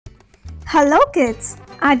Hello kids,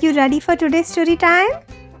 are you ready for today's story time?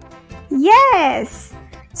 Yes!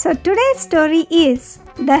 So today's story is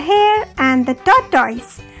The Hare and the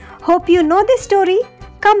Tortoise. Hope you know this story.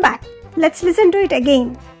 Come back, let's listen to it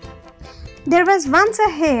again. There was once a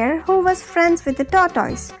hare who was friends with the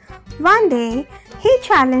tortoise. One day, he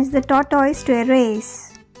challenged the tortoise to a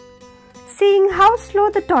race. Seeing how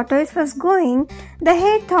slow the tortoise was going, the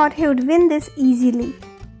hare thought he would win this easily.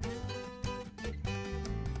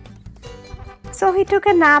 So he took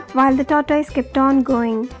a nap while the tortoise kept on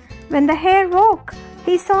going. When the hare woke,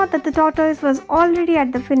 he saw that the tortoise was already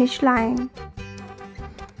at the finish line.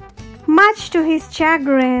 Much to his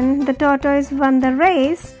chagrin, the tortoise won the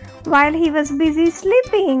race while he was busy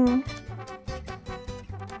sleeping.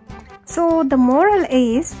 So the moral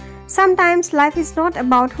is, sometimes life is not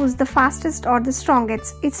about who's the fastest or the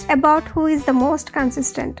strongest. It's about who is the most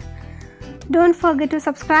consistent. Don't forget to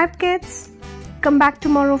subscribe, kids. Come back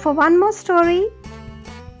tomorrow for one more story.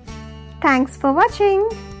 Thanks for watching.